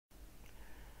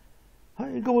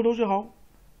嗨，各位同学好，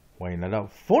欢迎来到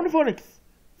Phonics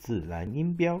自然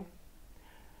音标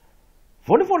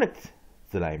Phonics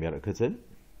自然音标的课程。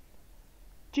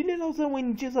今天老师为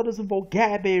你介绍的是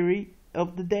Vocabulary of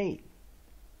the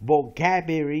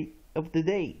Day。Vocabulary of the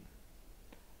Day。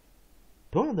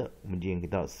同样的，我们今天可以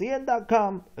到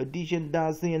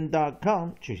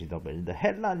cn.com、edition.cn.com 学习到本日的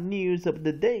Headline News of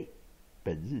the Day，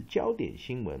 本日焦点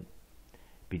新闻，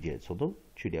并且从中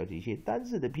去了解一些单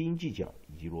字的拼音技巧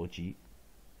以及逻辑。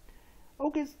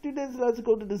Okay, students, let's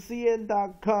go to the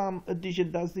cn.com,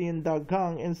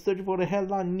 edition.cn.com, and search for the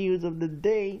headline news of the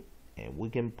day, and we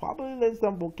can probably learn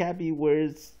some vocabulary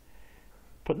words,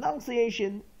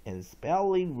 pronunciation, and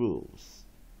spelling rules.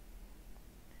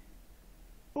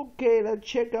 Okay, let's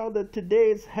check out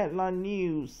today's headline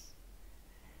news.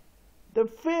 The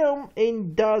film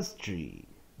industry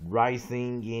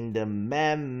rising in the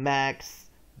Mad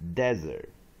Max desert.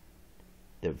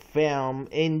 The film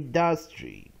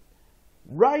industry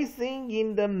rising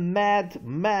in the Mad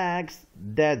Max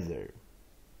desert.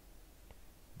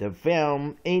 The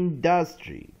film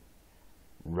industry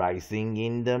rising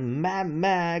in the Mad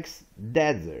Max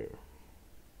desert.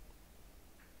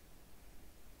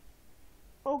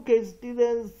 Okay,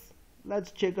 students,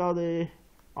 let's check out the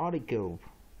article.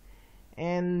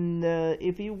 And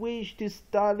if you wish to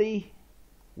study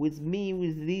with me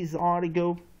with this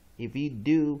article, if you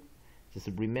do, just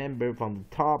remember from the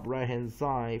top right hand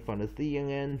side from the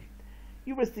CNN,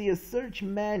 you will see a search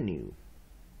menu,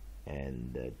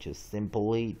 and just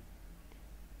simply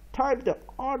type the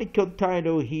article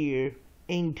title here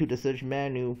into the search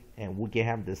menu, and we can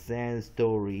have the same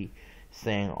story,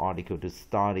 same article to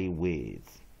study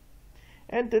with.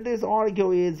 And today's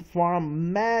article is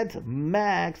from Mad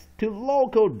Max to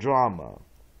local drama,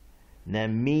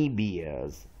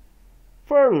 Namibia's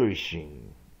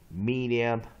flourishing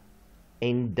media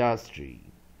industry.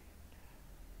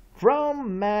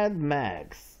 From Mad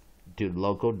Max to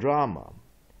local drama,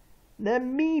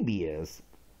 Namibia's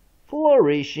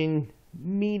flourishing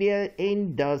media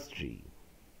industry.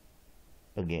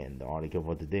 Again, the article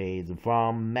for today is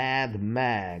from Mad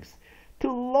Max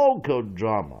to local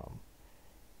drama,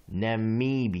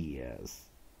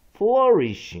 Namibia's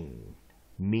flourishing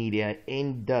media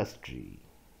industry.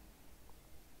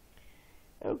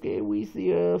 Okay, we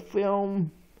see a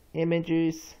film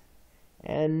images,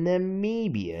 and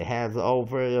Namibia has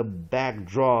offered a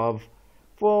backdrop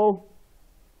for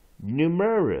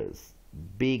numerous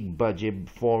big budget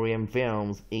foreign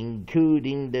films,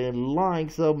 including the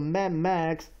likes of Mad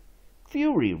Max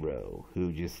Fury Road,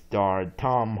 who just starred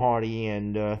Tom Hardy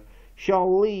and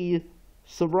Charlize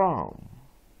Theron.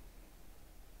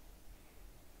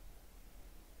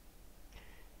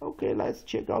 Okay, let's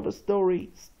check out the story.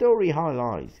 Story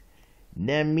highlights.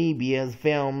 Namibia's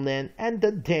film and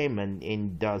entertainment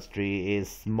industry is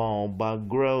small but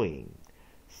growing.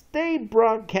 State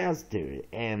broadcaster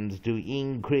aims to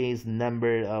increase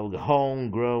number of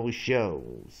homegrown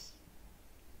shows.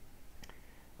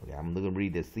 Okay, I'm going to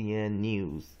read the CNN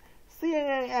news.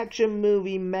 CNN action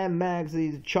movie Mad Max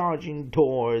is charging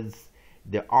towards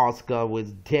the Oscar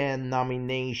with 10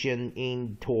 nominations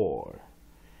in tour.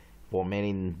 For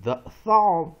many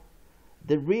thought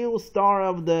the real star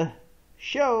of the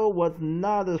show was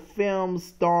not a film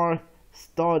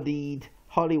star-studded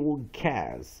Hollywood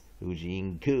cast, which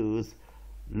includes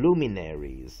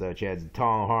luminaries such as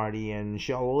Tom Hardy and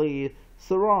Charlize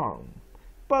Theron,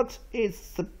 but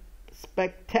its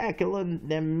spectacular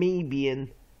Namibian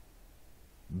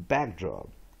backdrop,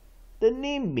 the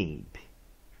Namib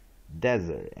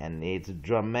Desert, and its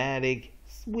dramatic,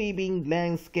 sweeping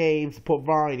landscapes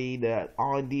provided the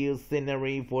ideal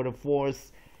scenery for the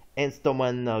fourth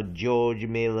installment of George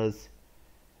Miller's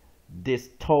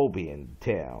dystopian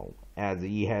tale, as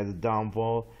he has done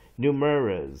for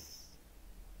numerous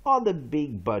other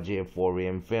big-budget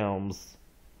foreign films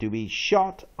to be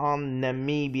shot on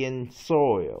Namibian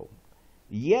soil.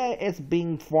 Yet it's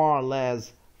been far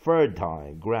less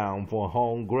fertile ground for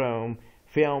homegrown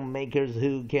filmmakers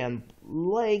who can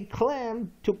lay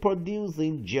claim to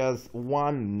producing just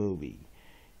one movie.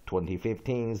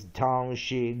 2015's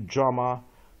township drama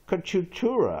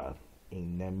Katutura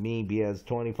in Namibia's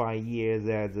 25 years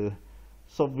as a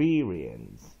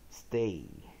sovereign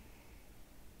state.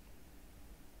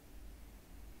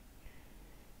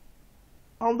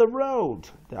 On the road,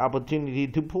 the opportunity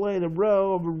to play the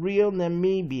role of real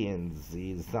Namibians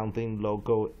is something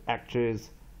local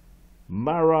actress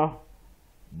Mara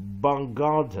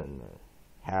Baumgarten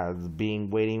has been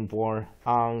waiting for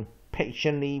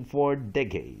patiently for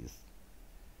decades.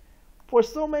 For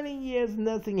so many years,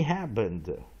 nothing happened,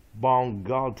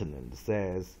 Baumgarten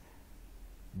says.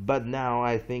 But now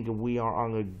I think we are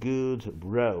on a good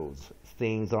road.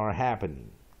 Things are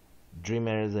happening.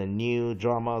 Dreamers, a new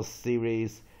drama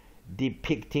series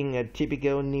depicting a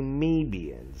typical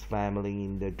Namibian family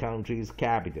in the country's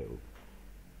capital,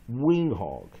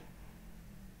 Windhoek,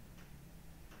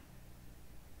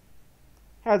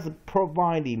 has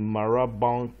provided Mara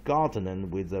Baumgartner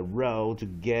with a role to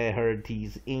get her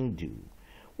teeth into.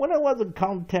 When I was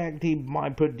contacted by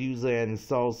producer and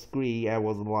saw script, I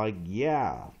was like,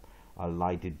 yeah, I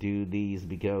like to do this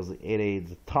because it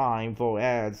is time for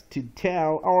us to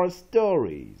tell our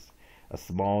stories. A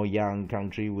small young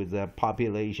country with a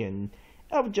population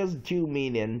of just 2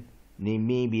 million,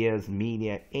 Namibia's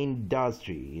media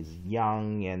industry is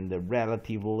young and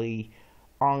relatively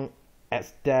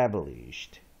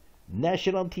unestablished.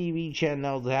 National TV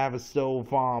channels have so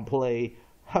far played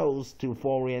host to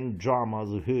foreign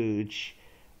dramas which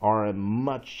are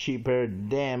much cheaper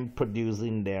than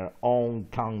producing their own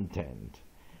content.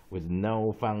 With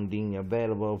no funding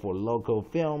available for local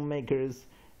filmmakers,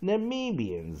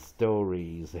 Namibian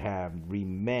stories have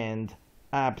remained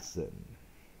absent.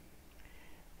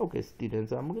 Okay,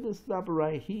 students, I'm going to stop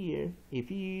right here.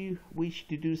 If you wish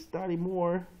to study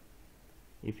more,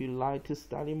 if you like to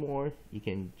study more, you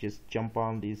can just jump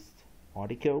on this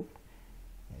article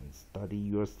and study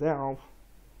yourself.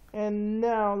 And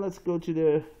now let's go to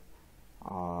the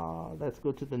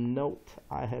note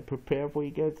I have prepared for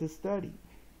you guys to study.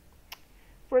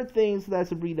 First things,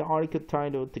 let's read the article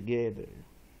title together.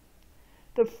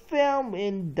 The film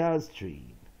industry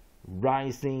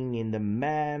rising in the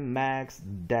Mad Max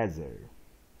desert.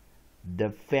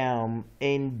 The film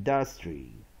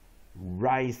industry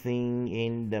rising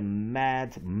in the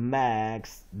Mad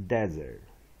Max desert.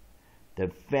 The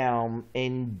film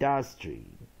industry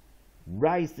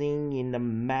rising in the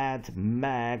Mad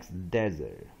Max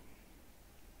desert.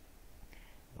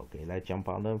 Okay, let's jump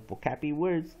on the vocabulary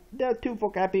words. There are 2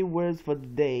 vocabulary words for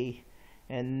today,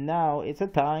 and now it's a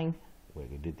time we're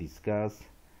going to discuss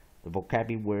the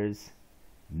vocabulary words,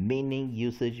 meaning,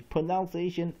 usage,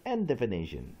 pronunciation, and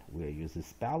definition. We'll use the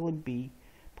spelling bee,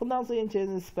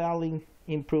 pronunciation, spelling,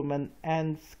 improvement,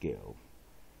 and skill.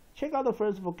 Check out the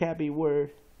first vocabulary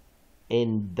word,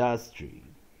 industry.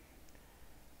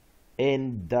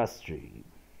 Industry.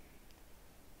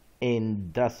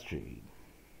 Industry.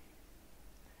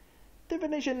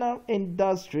 Definition of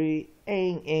industry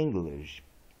in English.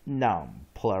 Noun,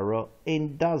 plural,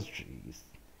 industries.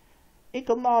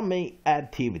 Economic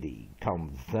activity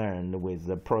concerned with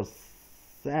the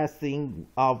processing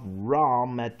of raw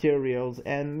materials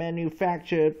and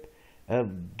manufacture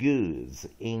of goods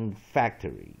in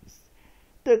factories.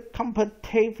 The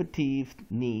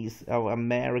competitiveness of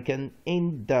American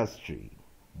industry.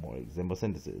 More example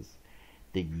sentences.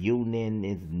 The union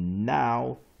is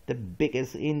now the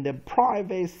biggest in the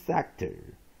private sector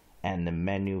and the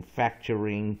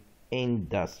manufacturing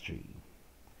industry.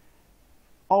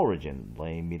 Origin,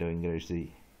 plain Middle English,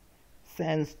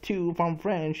 sense to from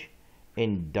French,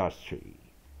 industry,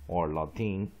 or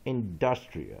Latin,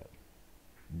 industria,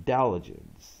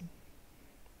 diligence.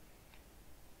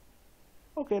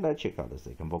 Okay, let's check out the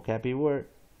second vocabulary word,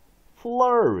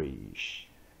 flourish.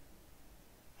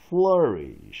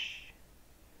 Flourish.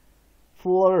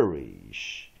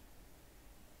 Flourish.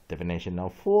 Definition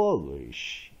of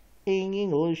flourish. In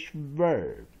English,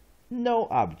 verb. No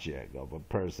object of a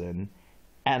person,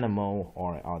 animal,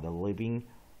 or other living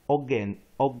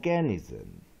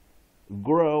organism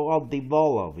grow or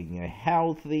develop in a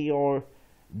healthy or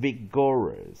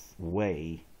vigorous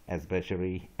way,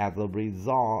 especially as a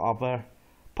result of a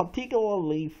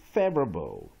particularly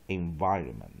favorable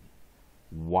environment.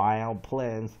 Wild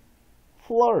plants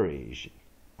flourish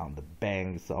on the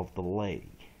banks of the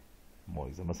lake. More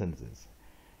example sentences.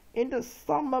 In the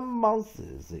summer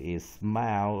months, a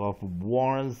smell of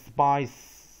warm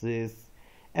spices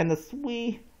and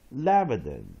sweet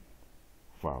lavender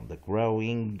from the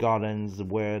growing gardens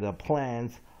where the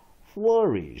plants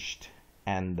flourished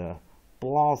and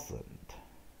blossomed.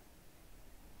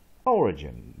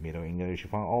 Origin, Middle English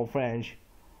from Old French,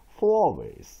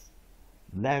 flores,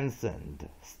 lengthened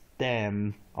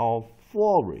stem of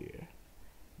floria,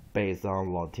 based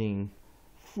on Latin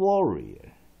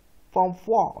floria, from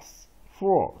flos,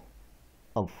 flor,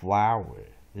 a flower.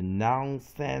 The noun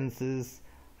senses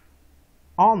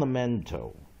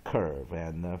ornamental, curve,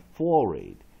 and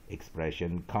florid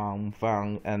expression come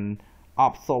from an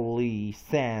obsolete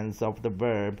sense of the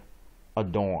verb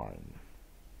adorn,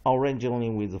 originally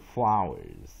with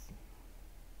flowers.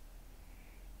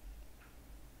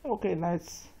 Okay,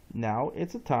 now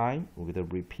it's a time we're going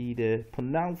to repeat the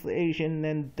pronunciation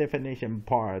and definition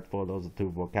part for those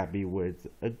 2 vocabulary words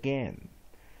again.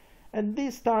 And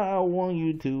this time I want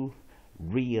you to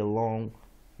read along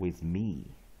with me.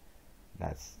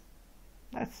 Let's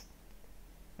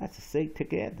say it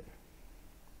together.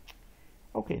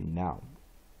 Okay, now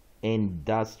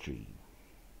industry,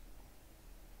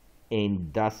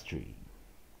 industry,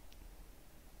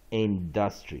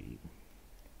 industry.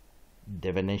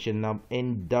 Definition of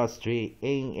industry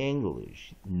in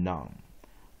English: noun,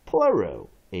 plural,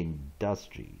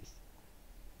 industries.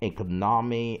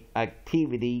 Economic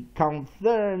activity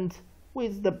concerned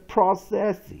with the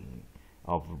processing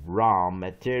of raw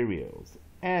materials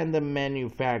and the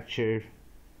manufacture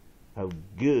of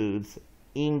goods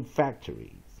in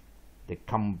factories. The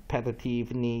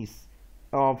competitiveness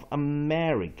of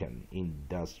American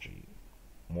industry.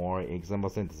 More example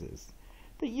sentences.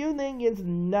 The union is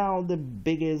now the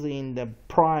biggest in the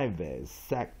private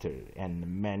sector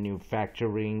and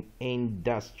manufacturing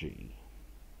industry.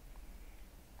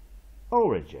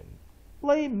 Origin.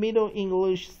 Late Middle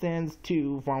English stands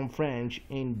to from French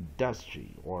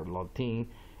industry or Latin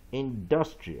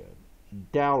industria,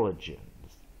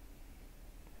 diligence.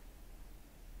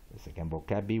 The second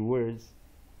vocabulary words: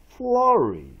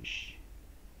 flourish,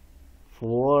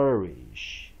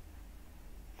 flourish,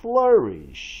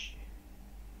 flourish.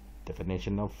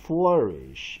 Definition of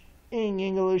flourish. In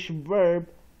English, verb,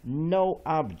 no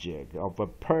object of a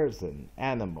person,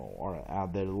 animal, or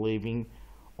other living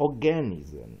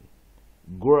organism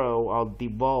grow or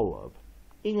develop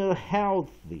in a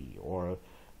healthy or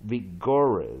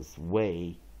vigorous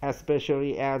way,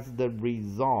 especially as the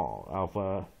result of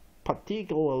a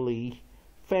particularly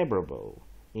favorable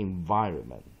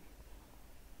environment.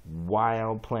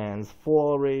 Wild plants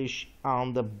flourish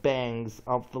on the banks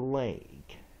of the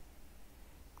lake.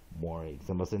 More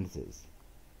example sentences.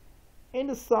 In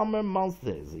the summer months,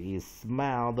 it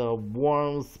smelled of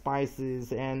warm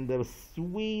spices and the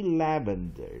sweet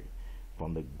lavender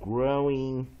from the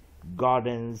growing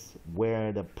gardens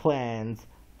where the plants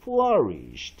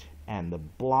flourished and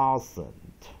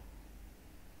blossomed.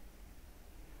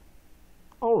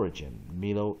 Origin: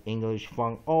 Middle English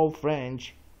from Old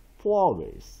French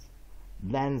floris,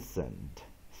 lancet,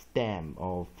 stem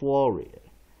or floria,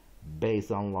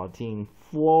 based on Latin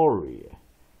floria,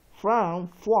 from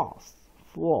floss,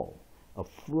 flow, a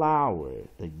flower.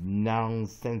 The noun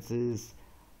senses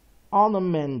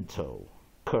ornamental,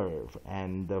 curve,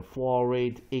 and the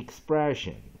florid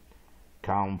expression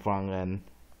come from an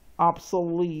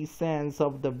obsolete sense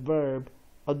of the verb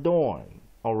adorn,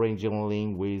 originally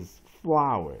with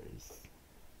flowers.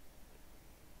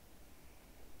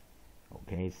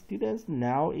 Okay, students,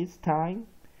 now it's time.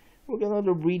 We're going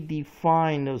to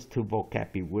redefine those two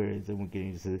vocabulary words, and we're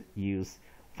going to use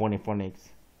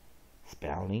phonics,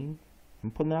 spelling,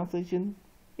 and pronunciation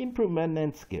improvement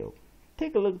and skill.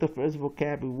 Take a look at the first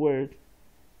vocabulary word: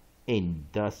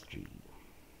 industry.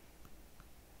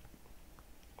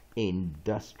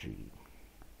 Industry.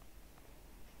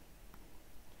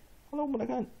 好了，我们来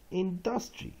看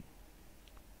industry，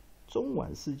 中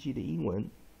晚世纪的英文，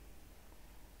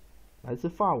来自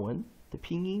法文的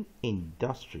拼音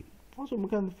industry。所以我们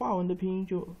看法文的拼音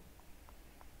就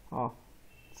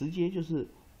直接就是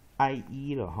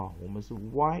IE 了哈，我们是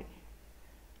Y，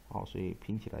 所以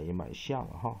拼起来也蛮像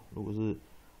的哈。如果是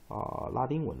拉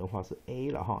丁文的话是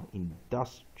A 了哈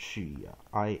 ，industry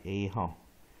IA 哈，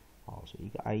所以一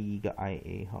个 IE 一个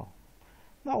IA 哈。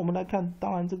那我们来看，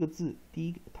当然这个字第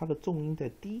一个它的重音在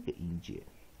第一个音节，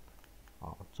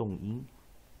重音，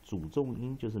主重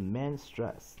音就是 main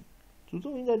stress， 主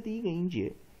重音在第一个音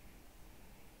节，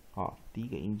第一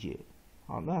个音节，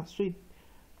那所以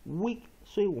weak，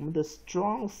 所以我们的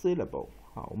strong syllable，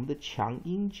 我们的强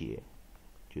音节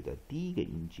就在第一个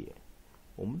音节，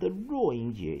我们的弱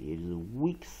音节也就是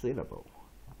weak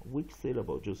syllable，weak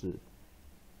syllable 就是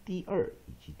第二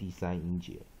以及第三音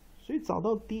节。所以找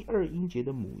到第二音节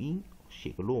的母音，写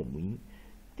个弱母音；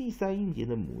第三音节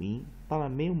的母音，当然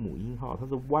没有母音哈，它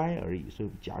是 Y 而已，所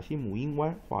以假性母音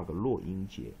Y 画个弱音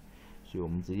节，所以我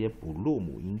们直接补弱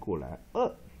母音过来。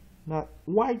那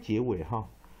Y 结尾哈，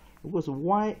如果是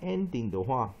Y ending 的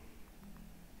话，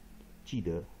记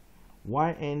得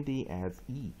Y ending as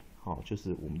E， 就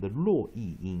是我们的弱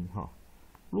译音哈，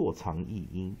弱长译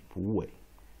音补尾，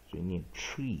所以念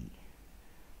tree，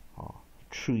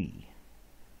 tree。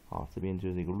这边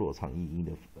就是一个弱长译音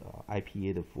的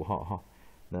IPA 的符号哈。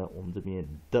那我们这边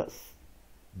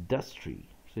dustry，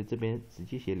 所以这边直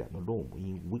接写两个弱母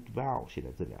音 weak vowel 写在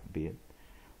这两边。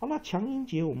好，那强音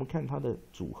节我们看它的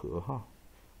组合哈，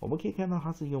我们可以看到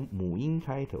它是用母音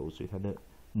开头，所以它的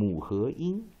母合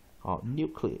音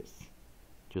nucleus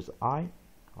就是 I，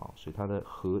 所以它的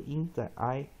合音在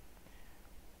I。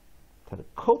它的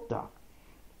coda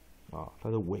啊，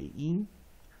它的尾音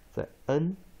在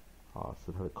n 啊，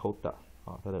是它的 coda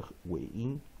啊，它的尾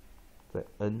音在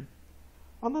n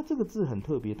啊。那这个字很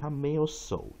特别，它没有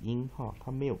首音哈，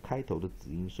它没有开头的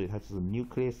子音，所以它只是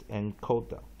nucleus and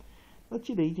coda。那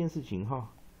记得一件事情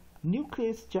哈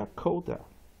 ，nucleus 加 coda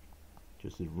就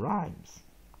是 rhymes，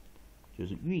 就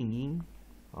是韵音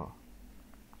啊，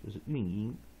就是韵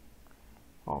音。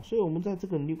好，所以我们在这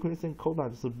个 nucleus and coda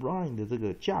就是 rhyme 的这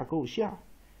个架构下，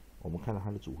我们看到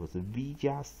它的组合是 V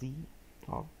加 C。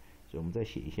好，所以我们再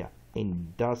写一下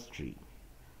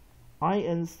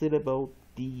industry，in syllable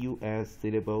dus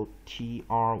syllable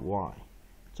try，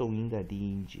 重音在第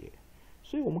一音节。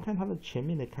所以我们看它的前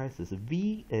面的开始是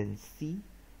V and C。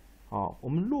好，我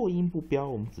们弱音不标，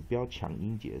我们只标强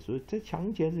音节，所以在强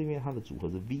音节这边它的组合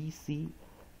是 VC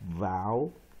vowel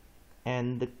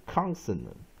and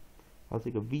consonant。它是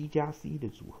一个 V 加 C 的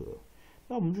组合。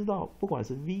那我们知道，不管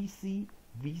是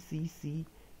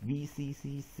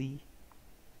VC、VCC、VCCC，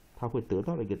 它会得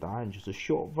到的一个答案就是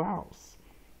short vowels，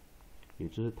 也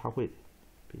就是它会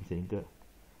变成一个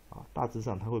大致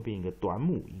上它会变一个短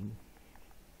母音。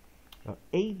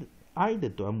I 的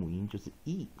短母音就是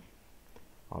E。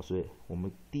所以我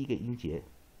们第一个音节，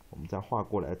我们再画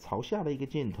过来朝下的一个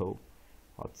箭头，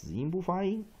子音不发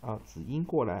音子音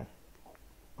过来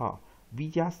V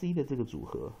加 C 的这个组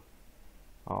合，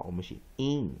我们写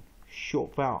in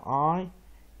short vowel I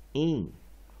in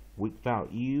weak vowel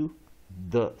U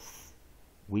thus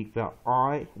weak vowel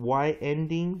I Y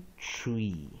ending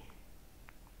tree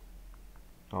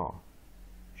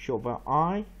short vowel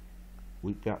I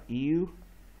weak vowel U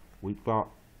weak vowel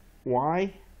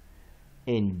Y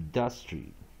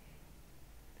industry.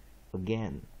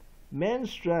 Again, main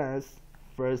stress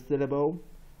first syllable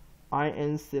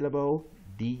in syllable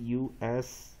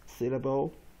dus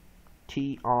syllable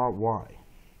try.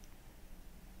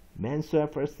 Main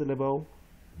stress first syllable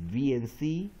V and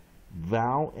C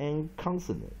vowel and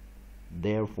consonant.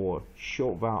 Therefore,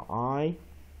 short vowel I,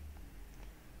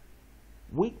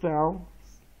 weak vowel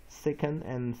second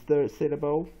and third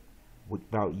syllable, weak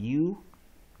vowel U,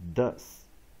 thus.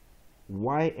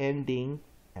 Y ending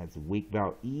as weak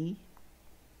vowel E,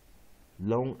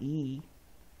 long E,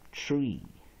 tree,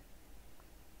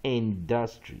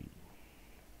 industry.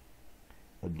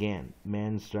 Again,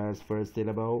 main stress first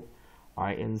syllable,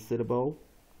 in syllable,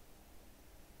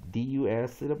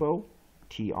 dus syllable,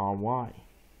 try.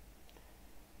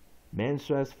 Main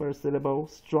stress first syllable,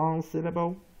 strong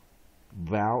syllable,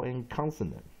 vowel and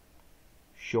consonant.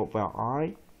 Short vowel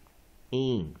I,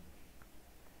 in.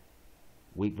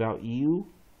 Weak vowel U,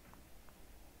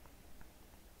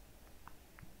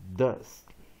 thus.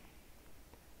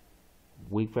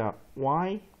 Weak vowel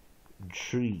Y,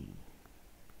 tree.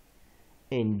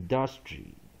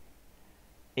 Industry,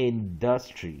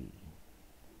 industry,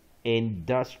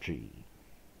 industry.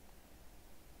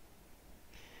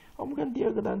 我们看第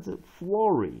二个单词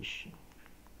flourish,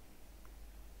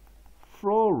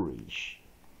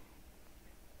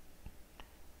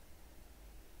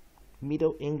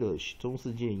 flourish。Middle English 中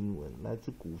世纪英文来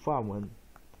自古法文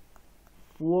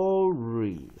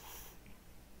flourish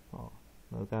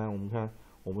那刚才我们看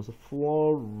我们是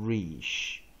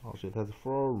flourish 所以它是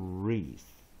flourish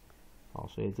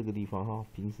所以这个地方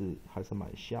平时还是蛮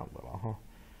像的啦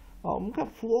我们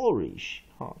看 flourish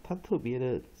它特别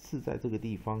的是在这个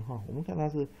地方我们看它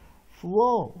是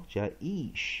flow 加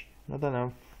ish 那当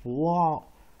然 flow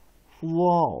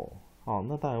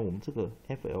那当然我们这个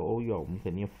flou 我们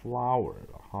肯定 flower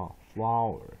了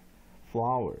flower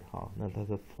那它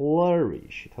是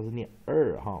flourish 它是念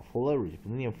flourish 不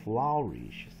是念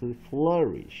flourish 是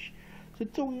flourish 所以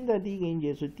重音在第一个音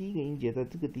节，所以第一个音节在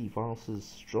这个地方是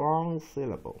strong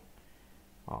syllable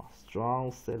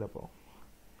strong syllable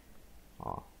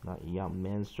那一样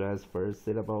main stress first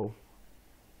syllable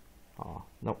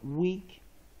那 weak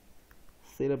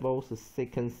syllable 是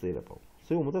second syllable，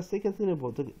 所以我们在 second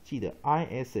syllable 这个记得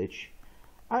ish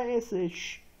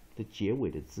的结尾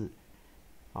的字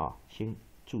先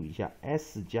注意一下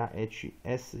s 加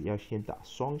h，s 要先打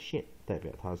双线，代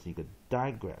表它是一个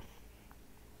digraph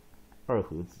二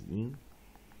合子音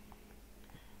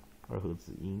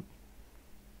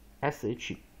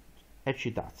sh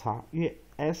h 打叉，因为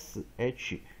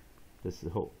sh 的时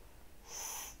候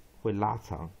s 会拉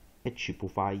长 h 不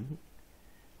发音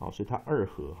所以它二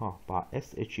合把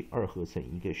sh 二合成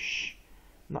一个 sh，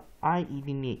 那 I 一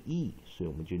定念 e， 所以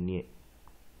我们就念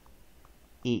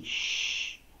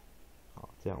ish，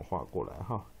 这样画过来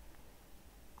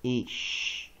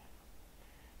ish。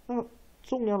 那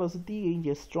重要的是第一个音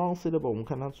节 strong syllable， 我们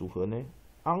看它组合呢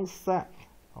onset，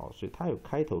 所以它有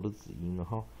开头的子音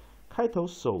了开头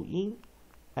首音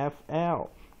fl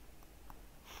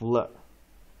flur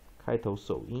开头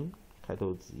首音，开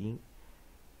头子音。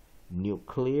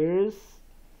nucleus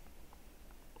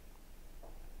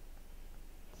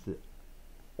是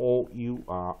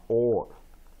o-u-r or，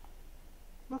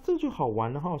 那这就好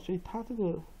玩了哈，所以它这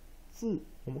个字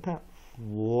我们看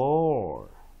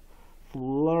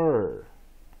flourish，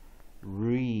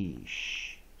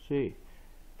 所以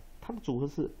它的组合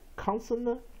是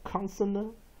consonant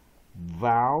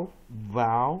vowel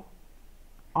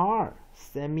r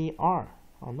semi r。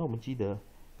好，那我们记得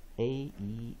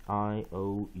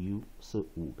a、e、i、o、u 是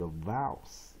5个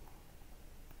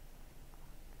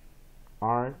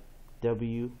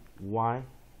vowels，r、w、y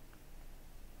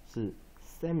是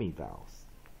semi vowels。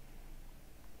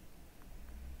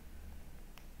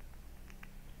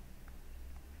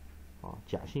啊，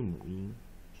假性母音。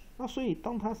那所以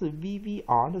当它是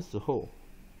VVR 的时候，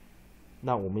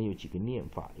那我们有几个念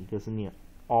法，一个是念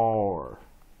R，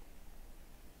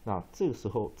 那这个时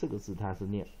候这个字它是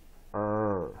念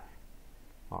啊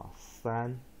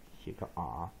，3写个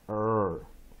R，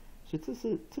 所以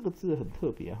这个字很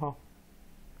特别哈。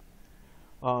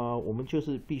我们就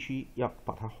是必须要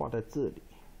把它画在这里，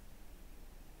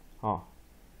把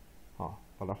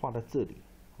它画在这里，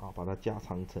把它加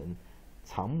长成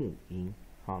长母音，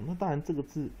那当然这个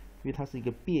字因为它是一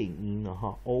个变音了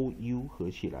哈 ，OU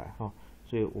合起来哈，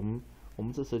所以我们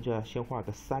这时候就要先画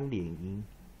个3连音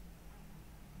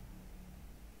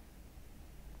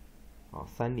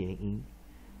，3连音。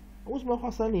为什么要画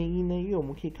3连音呢？因为我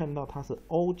们可以看到它是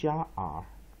O 加 R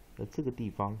的这个地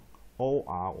方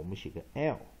 ，OR 我们写个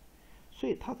L， 所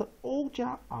以它的 O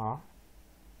加 R，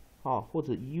 或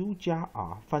者 U 加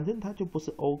R， 反正它就不是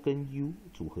O 跟 U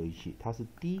组合一起，它是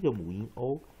第一个母音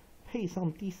O 配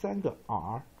上第3个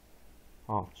R，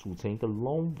 组成一个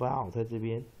long vowel 在这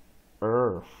边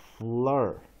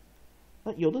flur。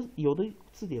那有的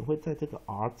字典会在这个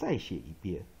R 再写一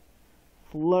遍。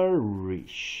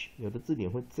Flourish 有的字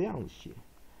典会这样写，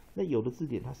那有的字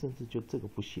典它甚至就这个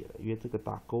不写了，因为这个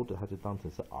打勾的它就当成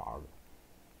是 R 了，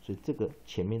所以这个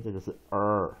前面这个是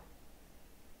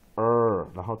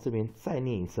然后这边再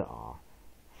念一次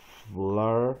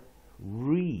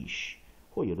R，flourish，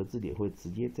 或有的字典会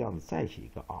直接这样子再写一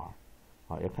个 R，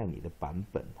 要看你的版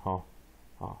本哈，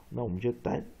那我们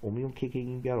用 KK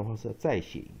音标的话是要再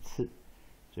写一次，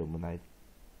所以我们来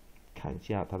看一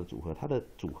下它的组合，它的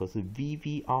组合是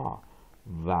VVR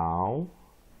vowel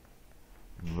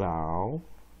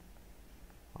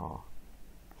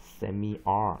semi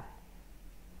R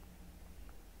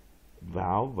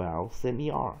vowel semi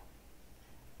R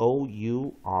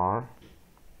OUR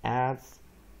adds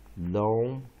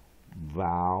long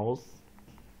vowels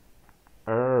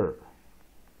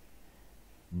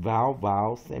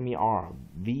vowel semi R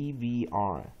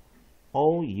VVR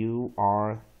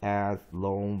OUR adds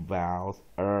long vowels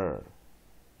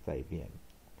再一遍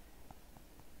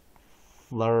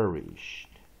flourished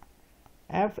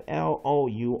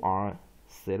FLOUR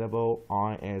syllable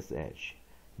ISH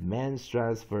main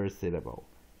stress first syllable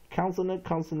consonant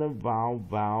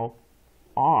vowel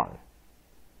R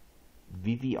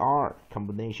VVR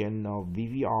combination of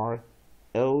VVR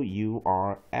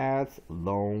OUR adds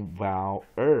long vowel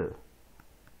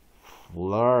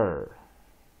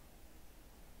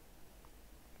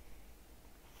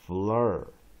flur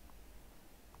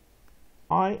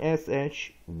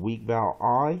ISH weak vowel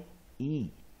I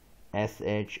E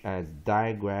SH as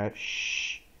digraph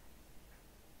sh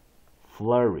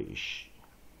flourish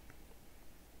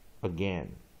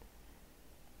again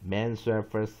main stress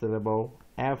first syllable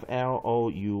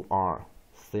FLOUR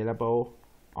syllable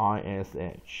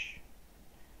ISH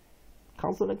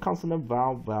consonant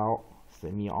vowel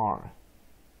semi R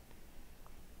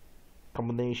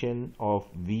combination of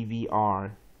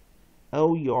VVR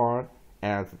OUR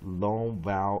as long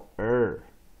vowel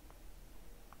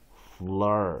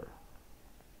flur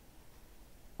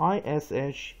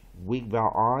ISH weak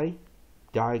vowel I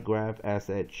digraph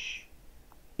SH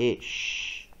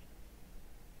ish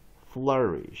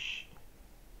flourish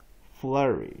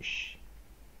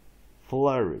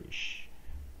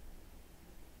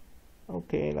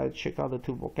Okay, let's check out the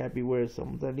 2 vocabulary words. 我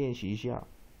们再练习一下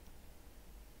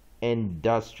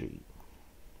industry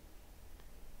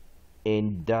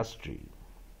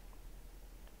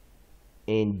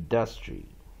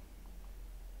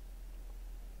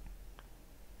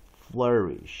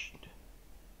flourished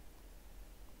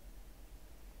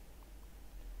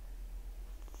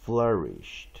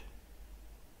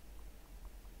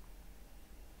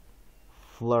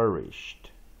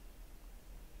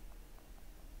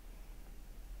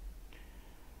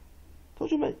同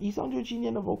学们，以上就是今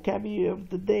天的 vocabulary of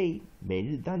the day 每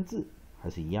日单字，还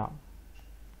是一样。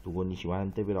如果你喜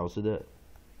欢这位老师的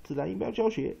自然音标教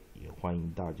学，也欢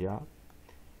迎大家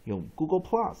用 Google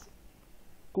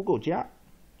Plus、Google 加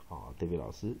对位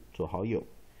老师做好友。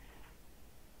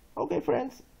Okay,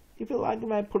 friends, if you like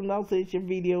my pronunciation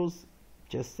videos,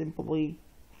 just simply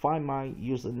find my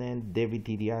username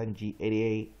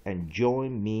DavidTDING88 and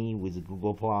join me with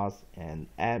Google Plus and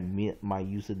add my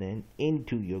username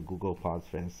into your Google Plus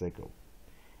friend circle.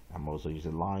 I'm also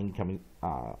using line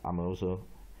I'm also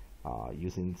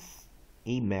using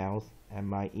emails, and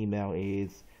my email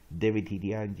is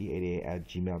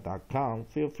davidtding88@gmail.com.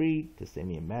 Feel free to send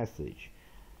me a message.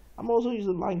 I'm also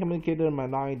using line communicator. My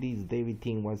line is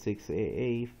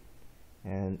davidting1688.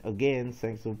 And again,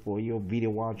 thanks for your video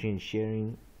watching and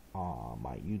sharing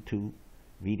my YouTube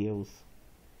videos.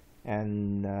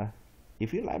 And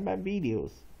if you like my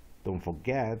videos, don't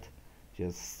forget,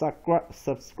 just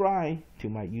subscribe to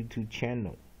my YouTube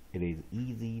channel. It is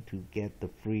easy to get the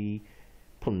free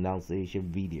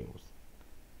pronunciation videos.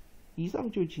 以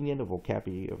上就是今天的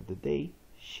vocabulary of the day.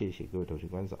 谢谢各位同学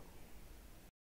观赏。